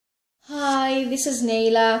Hi, this is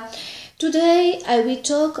Naila. Today I will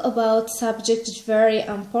talk about very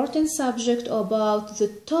important subject about the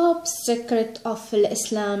top secret of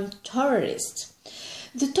Islam terrorist.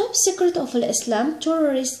 The top secret of Islam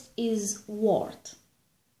terrorist is word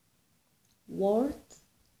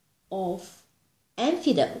of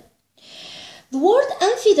infidel. The word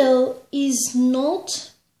infidel is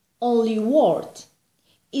not only word,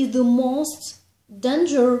 is the most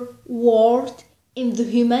dangerous word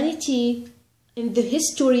in the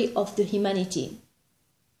history of the humanity.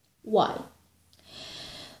 Why?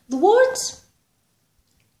 The word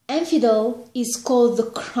infidel is called the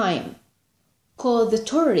crime, called the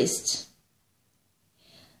terrorist.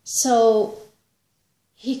 So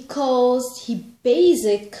he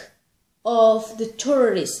basic of the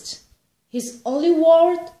terrorist. His only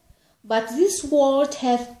word, but this word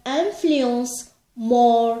have influence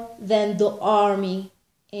more than the army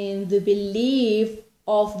and the belief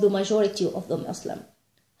of the majority of the Muslim.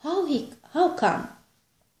 How come?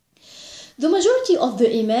 The majority of the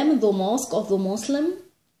imam in the mosque of the Muslim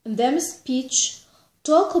in their speech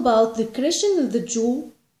talk about the Christian and the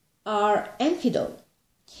Jew are infidel.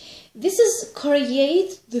 This is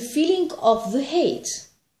create the feeling of the hate.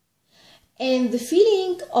 And the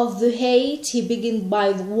feeling of the hate, he begin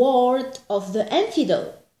by the word of the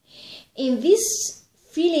infidel. In this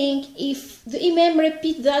feeling, if the imam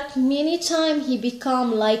repeat that many times, he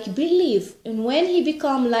become like believe. And when he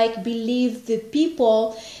become like believe, the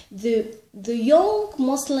people, the young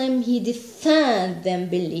Muslim, he defend them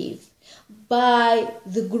believe by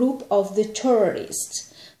the group of the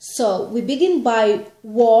terrorists. So we begin by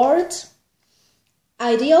word,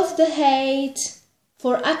 idea of the hate,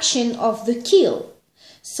 for action of the kill.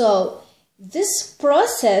 So this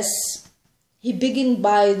process, he begin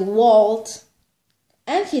by the word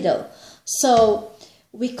infidel. So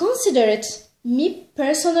we consider it, me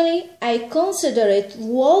personally, I consider it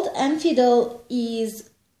word infidel is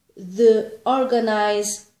the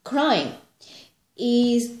organized crime.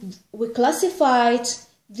 We classified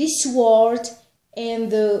this word in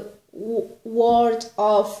the word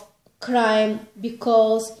of crime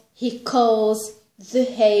because he caused the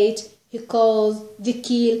hate, he caused the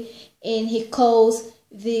kill, and he caused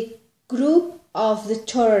the group of the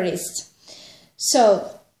terrorists.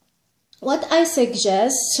 So what I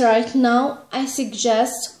suggest right now, I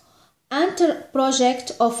suggest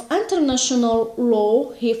project of international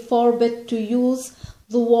law. He forbid to use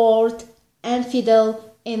the word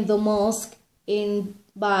infidel in the mosque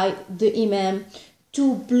by the imam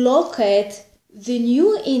to blockade the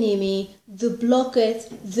new enemy, the blockade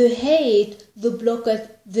the hate, the blockade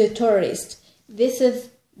the terrorist. This is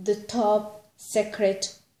the top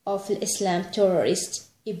secret of Islam terrorist.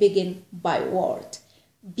 It begin by word.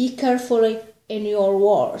 Be careful in your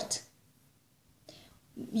word.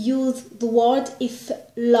 Use the word if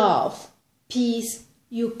love, peace,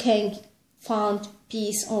 you can find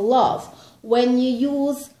peace and love. When you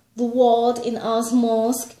use the word in our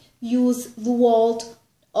mosque, use the word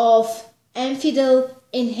of infidel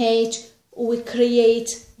and hate, we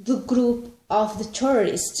create the group of the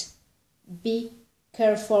terrorists. Be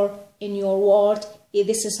careful in your word. If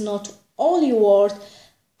this is not only word,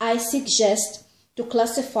 I suggest to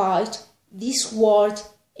classify this word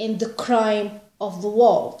in the crime of the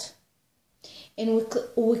world. And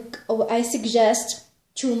I suggest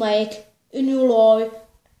to make a new law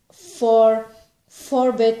for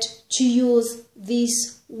forbid to use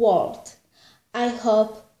this word. I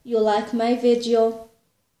hope you like my video.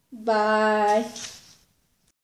 Bye.